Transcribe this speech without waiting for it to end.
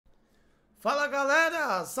Fala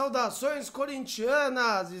galera, saudações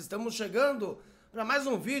corintianas, estamos chegando para mais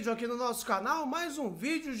um vídeo aqui no nosso canal, mais um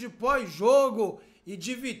vídeo de pós-jogo e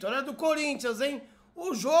de vitória do Corinthians, hein?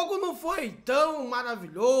 O jogo não foi tão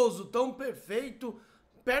maravilhoso, tão perfeito,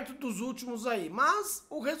 perto dos últimos aí, mas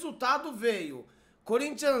o resultado veio.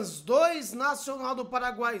 Corinthians 2, Nacional do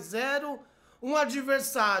Paraguai 0, um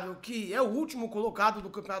adversário que é o último colocado do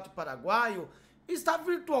Campeonato Paraguaio, está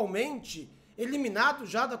virtualmente eliminado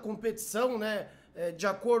já da competição, né? De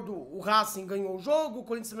acordo, o Racing ganhou o jogo, o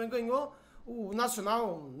Corinthians também ganhou, o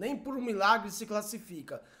Nacional nem por um milagre se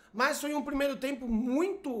classifica. Mas foi um primeiro tempo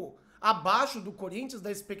muito abaixo do Corinthians,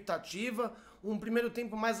 da expectativa, um primeiro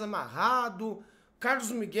tempo mais amarrado.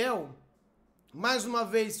 Carlos Miguel, mais uma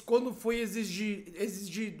vez, quando foi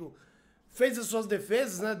exigido, fez as suas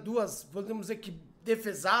defesas, né? Duas, podemos dizer que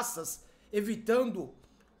defesaças, evitando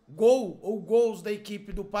gol ou gols da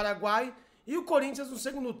equipe do Paraguai. E o Corinthians no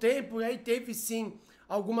segundo tempo, aí teve sim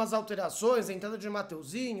algumas alterações, a entrada de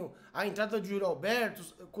Mateuzinho, a entrada de Yuri Alberto,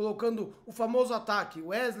 colocando o famoso ataque,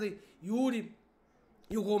 Wesley, Yuri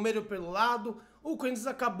e o Romero pelo lado. O Corinthians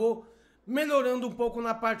acabou melhorando um pouco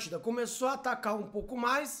na partida, começou a atacar um pouco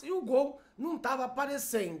mais e o gol não estava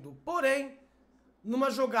aparecendo. Porém, numa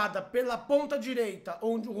jogada pela ponta direita,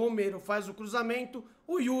 onde o Romero faz o cruzamento,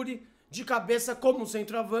 o Yuri, de cabeça como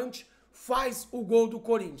centroavante, faz o gol do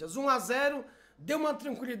Corinthians. 1 a 0, deu uma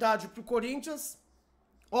tranquilidade para o Corinthians.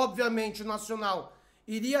 Obviamente o Nacional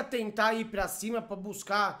iria tentar ir para cima para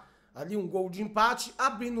buscar ali um gol de empate,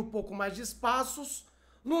 abrindo um pouco mais de espaços.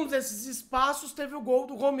 Num desses espaços teve o gol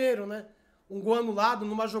do Romero, né? Um gol anulado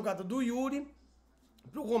numa jogada do Yuri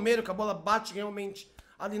pro Romero, que a bola bate realmente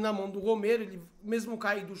ali na mão do Romero, ele mesmo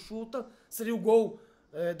caído chuta, seria o gol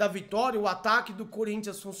da vitória, o ataque do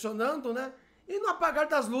Corinthians funcionando, né? E no apagar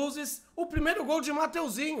das luzes, o primeiro gol de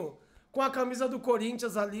Mateuzinho, com a camisa do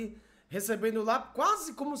Corinthians ali, recebendo lá,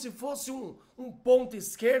 quase como se fosse um ponta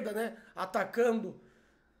esquerda, né? Atacando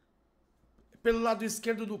pelo lado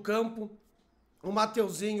esquerdo do campo. O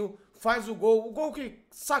Mateuzinho faz o gol que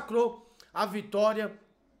sacrou a vitória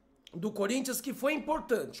do Corinthians, que foi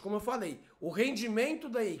importante. Como eu falei, o rendimento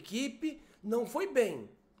da equipe não foi bem,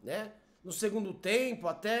 né? No segundo tempo,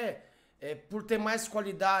 até por ter mais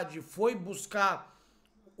qualidade, foi buscar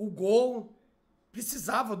o gol,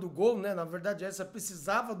 precisava do gol, né? Na verdade,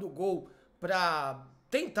 precisava do gol para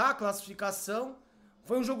tentar a classificação.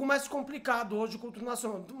 Foi um jogo mais complicado hoje contra o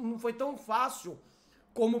Nacional. Não foi tão fácil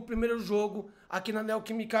como o primeiro jogo aqui na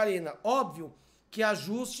Neoquímica Arena. Óbvio que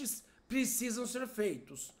ajustes precisam ser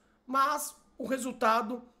feitos, mas o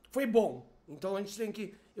resultado foi bom. Então a gente tem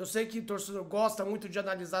que... Eu sei que o torcedor gosta muito de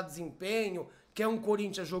analisar desempenho, que é um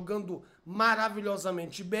Corinthians jogando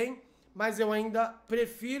maravilhosamente bem, mas eu ainda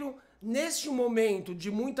prefiro, neste momento de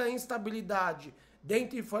muita instabilidade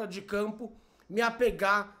dentro e fora de campo, me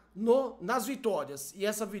apegar nas vitórias. E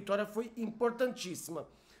essa vitória foi importantíssima.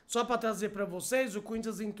 Só para trazer para vocês, o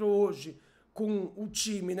Corinthians entrou hoje com o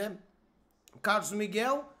time, né? Carlos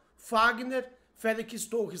Miguel, Fagner, Félix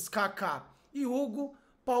Torres, Kaká e Hugo,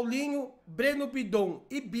 Paulinho, Breno Bidon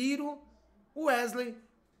e Biro, Wesley,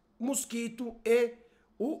 Mosquito e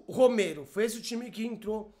o Romero. Foi esse o time que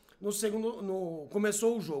entrou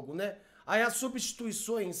começou o jogo, né? Aí as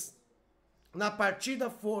substituições na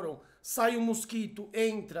partida foram: sai o Mosquito,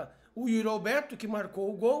 entra o Yuri Alberto, que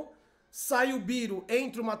marcou o gol, sai o Biro,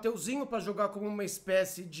 entra o Mateuzinho para jogar como uma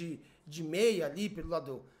espécie de meia ali pelo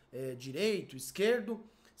lado direito, esquerdo.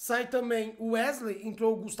 Sai também o Wesley,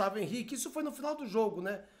 entrou o Gustavo Henrique. Isso foi no final do jogo,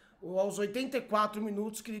 né? Aos 84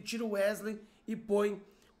 minutos que ele tira o Wesley e põe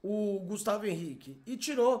o Gustavo Henrique. E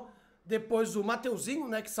tirou depois o Mateuzinho,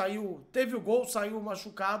 né? Que saiu, teve o gol, saiu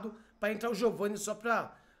machucado, para entrar o Giovani só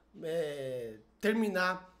para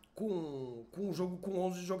terminar com o jogo com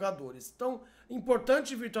 11 jogadores. Então,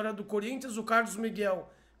 importante vitória do Corinthians. O Carlos Miguel,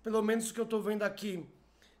 pelo menos o que eu tô vendo aqui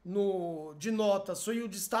de nota, foi o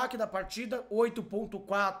destaque da partida.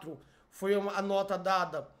 8.4 foi a nota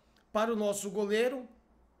dada para o nosso goleiro.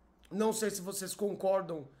 Não sei se vocês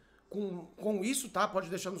concordam com isso, tá? Pode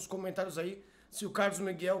deixar nos comentários aí se o Carlos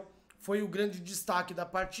Miguel foi o grande destaque da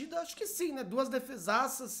partida. Acho que sim, né? Duas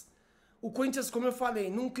defesaças. O Corinthians, como eu falei,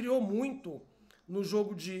 não criou muito no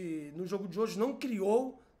jogo de hoje, não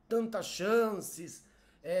criou tantas chances.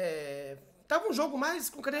 Tava um jogo mais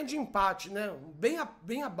com carinha de empate, né?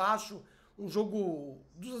 Bem abaixo, um jogo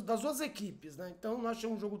das duas equipes, né? Então não achei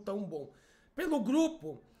um jogo tão bom. Pelo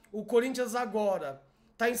grupo, o Corinthians agora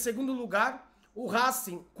está em segundo lugar. O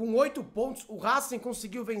Racing com 8 pontos. O Racing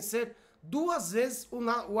conseguiu vencer 2 vezes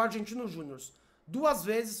o Argentino Júnior. 2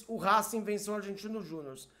 vezes o Racing venceu o Argentino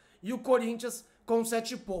Júnior. E o Corinthians com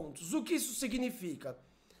 7 pontos. O que isso significa?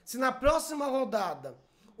 Se na próxima rodada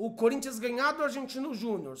o Corinthians ganhar do Argentino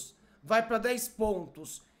Júnior, vai para 10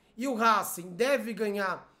 pontos, e o Racing deve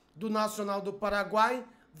ganhar do Nacional do Paraguai,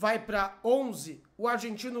 vai para 11, o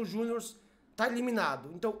Argentino Júnior está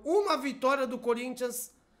eliminado. Então, uma vitória do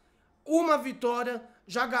Corinthians, uma vitória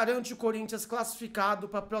já garante o Corinthians classificado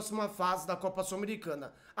para a próxima fase da Copa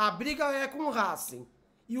Sul-Americana. A briga é com o Racing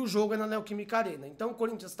e o jogo é na Neoquímica Arena. Então, o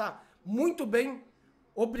Corinthians está muito bem,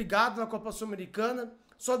 obrigado na Copa Sul-Americana,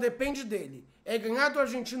 só depende dele. É ganhar do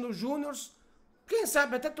Argentino Júnior, quem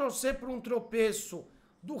sabe até torcer por um tropeço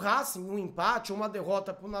do Racing, um empate, uma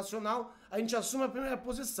derrota para o Nacional, a gente assume a primeira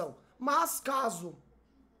posição. Mas caso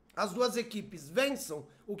as duas equipes vençam,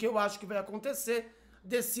 o que eu acho que vai acontecer,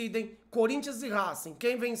 decidem Corinthians e Racing.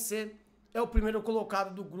 Quem vencer é o primeiro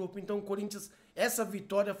colocado do grupo. Então o Corinthians, essa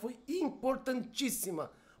vitória foi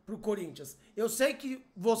importantíssima para o Corinthians. Eu sei que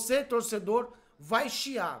você, torcedor, vai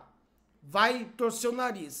chiar, vai torcer o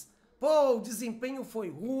nariz. Pô, o desempenho foi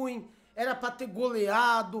ruim, era para ter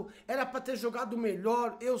goleado, era para ter jogado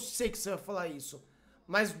melhor. Eu sei que você vai falar isso.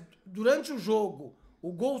 Mas durante o jogo,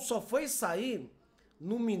 o gol só foi sair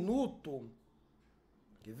no minuto...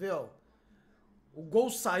 Quer ver, ó? O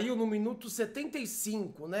gol saiu no minuto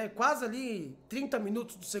 75, né? Quase ali 30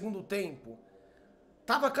 minutos do segundo tempo.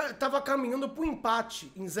 Tava caminhando para o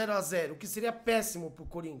empate em 0-0, o que seria péssimo para o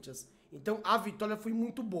Corinthians. Então a vitória foi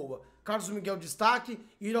muito boa. Carlos Miguel destaque,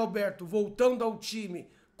 Yuri Alberto voltando ao time,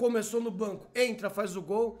 começou no banco, entra, faz o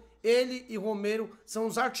gol. Ele e Romero são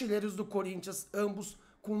os artilheiros do Corinthians, ambos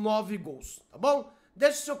com 9 gols, tá bom?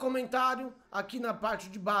 Deixe seu comentário aqui na parte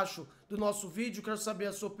de baixo do nosso vídeo, quero saber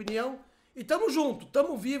a sua opinião. E tamo junto,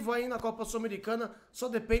 tamo vivo aí na Copa Sul-Americana, só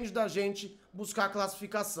depende da gente buscar a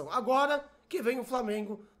classificação. Agora que vem o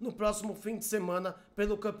Flamengo no próximo fim de semana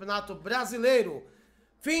pelo Campeonato Brasileiro.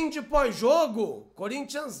 Fim de pós-jogo,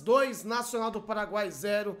 Corinthians 2, Nacional do Paraguai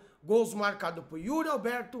 0, gols marcados por Yuri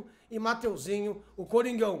Alberto e Mateuzinho. O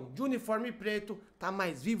Coringão de uniforme preto tá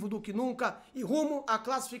mais vivo do que nunca e rumo à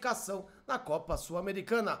classificação na Copa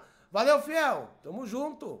Sul-Americana. Valeu, fiel, tamo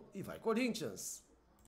junto e vai Corinthians!